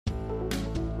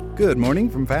Good morning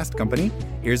from Fast Company.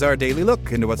 Here's our daily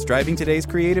look into what's driving today's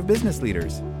creative business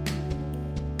leaders.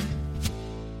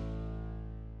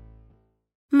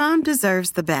 Mom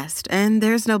deserves the best, and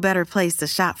there's no better place to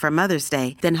shop for Mother's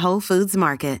Day than Whole Foods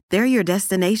Market. They're your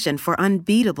destination for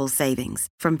unbeatable savings,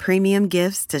 from premium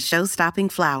gifts to show-stopping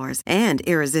flowers and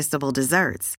irresistible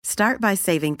desserts. Start by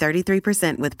saving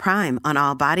 33% with Prime on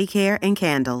all body care and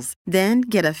candles. Then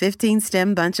get a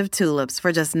 15-stem bunch of tulips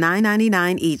for just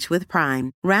 $9.99 each with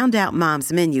Prime. Round out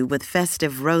Mom's menu with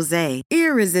festive rosé,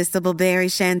 irresistible berry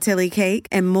chantilly cake,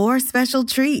 and more special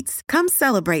treats. Come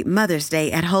celebrate Mother's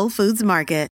Day at Whole Foods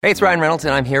Market. Hey, it's Ryan Reynolds,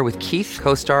 and I'm here with Keith,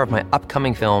 co-star of my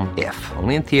upcoming film, If,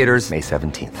 only in theaters May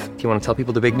 17th. Do you want to tell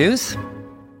people the big news?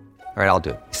 All right, I'll do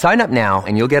it. Sign up now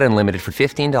and you'll get unlimited for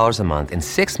 $15 a month and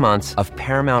 6 months of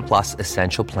Paramount Plus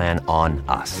Essential Plan on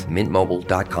us.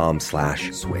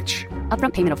 MintMobile.com/switch.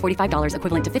 Upfront payment of $45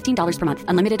 equivalent to $15 per month.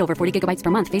 Unlimited over 40 gigabytes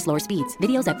per month. Face lower speeds.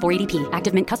 Videos at 480p.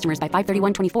 Active Mint customers by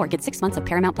 531.24 get 6 months of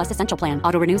Paramount Plus Essential Plan.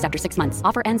 Auto renews after 6 months.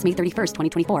 Offer ends May 31st,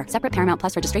 2024. Separate Paramount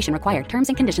Plus registration required. Terms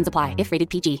and conditions apply if rated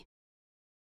PG.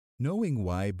 Knowing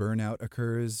why burnout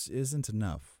occurs isn't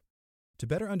enough. To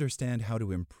better understand how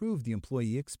to improve the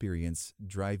employee experience,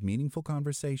 drive meaningful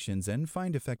conversations, and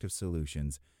find effective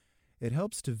solutions, it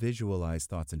helps to visualize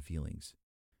thoughts and feelings.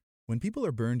 When people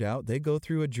are burned out, they go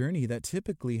through a journey that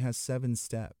typically has 7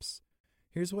 steps.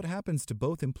 Here's what happens to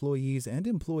both employees and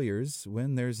employers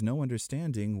when there's no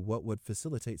understanding what would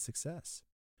facilitate success.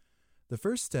 The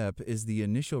first step is the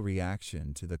initial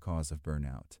reaction to the cause of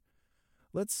burnout.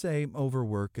 Let's say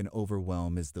overwork and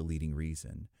overwhelm is the leading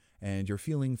reason, and you're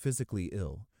feeling physically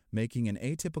ill, making an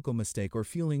atypical mistake, or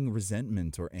feeling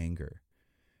resentment or anger.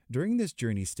 During this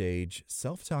journey stage,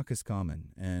 self-talk is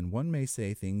common, and one may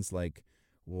say things like,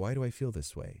 "Why do I feel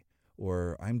this way?"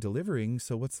 or "I'm delivering,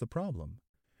 so what's the problem?"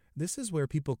 This is where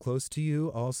people close to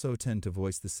you also tend to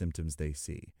voice the symptoms they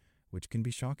see, which can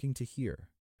be shocking to hear.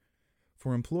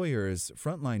 For employers,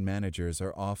 frontline managers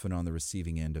are often on the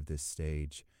receiving end of this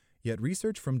stage. Yet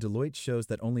research from Deloitte shows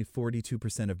that only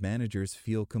 42% of managers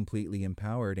feel completely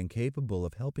empowered and capable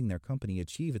of helping their company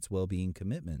achieve its well-being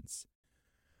commitments.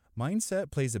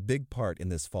 Mindset plays a big part in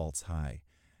this false high.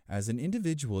 As an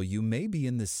individual, you may be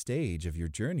in this stage of your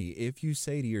journey if you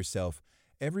say to yourself,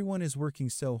 "Everyone is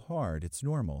working so hard, it's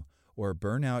normal," or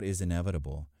 "burnout is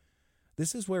inevitable."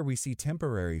 This is where we see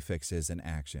temporary fixes and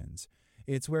actions.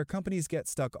 It's where companies get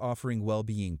stuck offering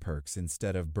well-being perks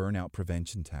instead of burnout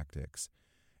prevention tactics.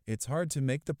 It's hard to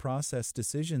make the process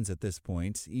decisions at this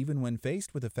point, even when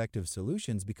faced with effective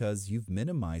solutions, because you've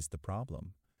minimized the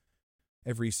problem.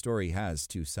 Every story has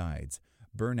 2 sides.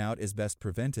 Burnout is best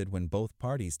prevented when both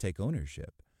parties take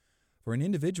ownership. For an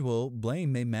individual,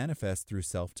 blame may manifest through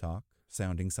self-talk,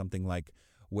 sounding something like,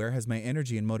 "Where has my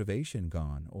energy and motivation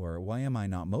gone?" or "Why am I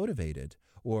not motivated?"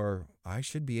 or "I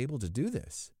should be able to do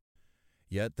this."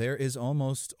 Yet there is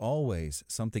almost always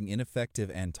something ineffective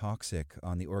and toxic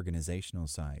on the organizational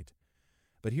side.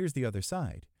 But here's the other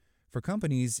side. For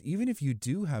companies, even if you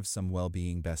do have some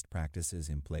well-being best practices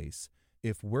in place,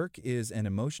 if work is an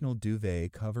emotional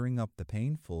duvet covering up the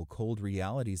painful, cold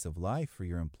realities of life for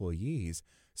your employees,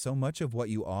 so much of what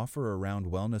you offer around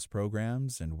wellness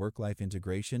programs and work-life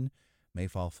integration may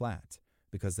fall flat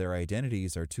because their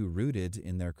identities are too rooted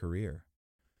in their career.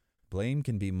 Blame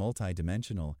can be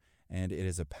multidimensional, and it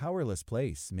is a powerless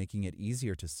place, making it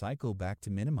easier to cycle back to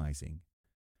minimizing.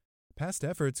 Past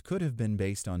efforts could have been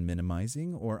based on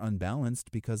minimizing or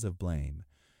unbalanced because of blame,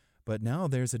 but now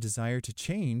there's a desire to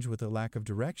change with a lack of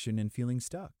direction and feeling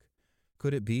stuck.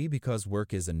 Could it be because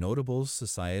work is a notable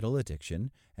societal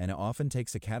addiction, and it often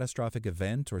takes a catastrophic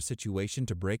event or situation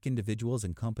to break individuals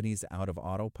and companies out of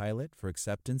autopilot for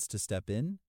acceptance to step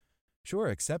in? Sure,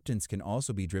 acceptance can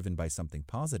also be driven by something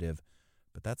positive,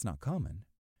 but that's not common.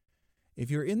 If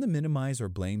you're in the minimize or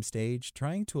blame stage,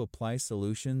 trying to apply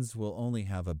solutions will only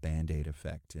have a Band-Aid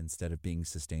effect instead of being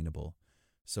sustainable.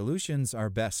 Solutions are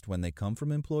best when they come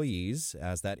from employees,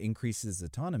 as that increases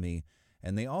autonomy,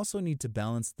 and they also need to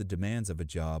balance the demands of a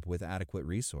job with adequate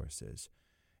resources.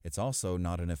 It's also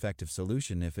not an effective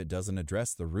solution if it doesn't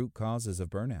address the root causes of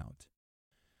burnout.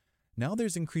 Now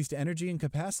there's increased energy and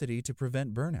capacity to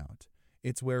prevent burnout.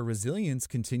 It's where resilience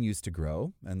continues to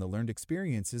grow, and the learned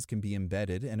experiences can be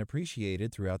embedded and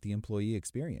appreciated throughout the employee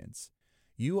experience.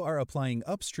 You are applying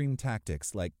upstream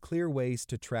tactics like clear ways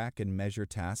to track and measure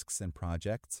tasks and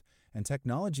projects, and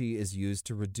technology is used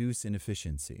to reduce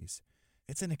inefficiencies.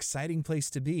 It's an exciting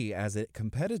place to be, as it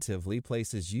competitively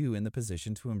places you in the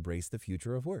position to embrace the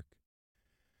future of work.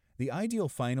 The ideal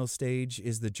final stage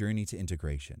is the journey to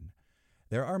integration.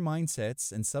 There are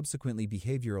mindsets and subsequently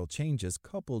behavioral changes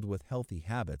coupled with healthy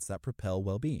habits that propel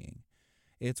well-being.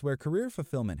 It's where career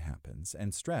fulfillment happens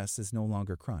and stress is no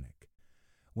longer chronic.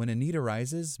 When a need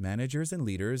arises, managers and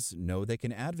leaders know they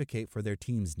can advocate for their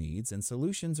team's needs and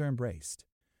solutions are embraced.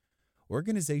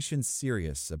 Organizations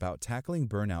serious about tackling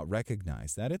burnout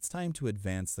recognize that it's time to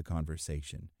advance the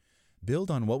conversation. Build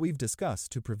on what we've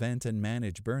discussed to prevent and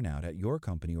manage burnout at your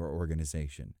company or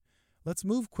organization. Let's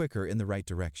move quicker in the right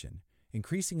direction,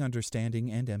 increasing understanding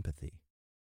and empathy.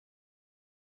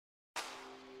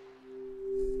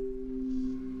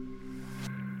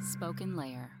 Spoken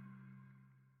Layer.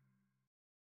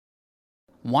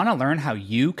 Want to learn how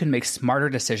you can make smarter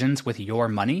decisions with your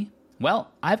money?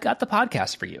 Well, I've got the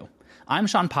podcast for you. I'm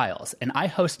Sean Piles, and I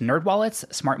host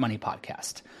NerdWallet's Smart Money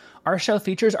Podcast. Our show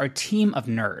features our team of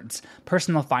nerds,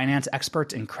 personal finance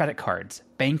experts in credit cards,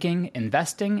 banking,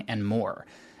 investing, and more.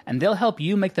 And they'll help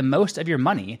you make the most of your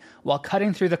money while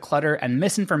cutting through the clutter and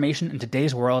misinformation in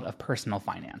today's world of personal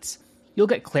finance. You'll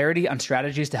get clarity on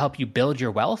strategies to help you build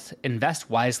your wealth, invest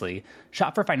wisely,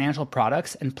 shop for financial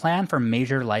products, and plan for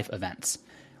major life events.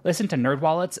 Listen to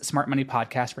NerdWallet's Smart Money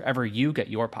Podcast wherever you get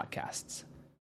your podcasts.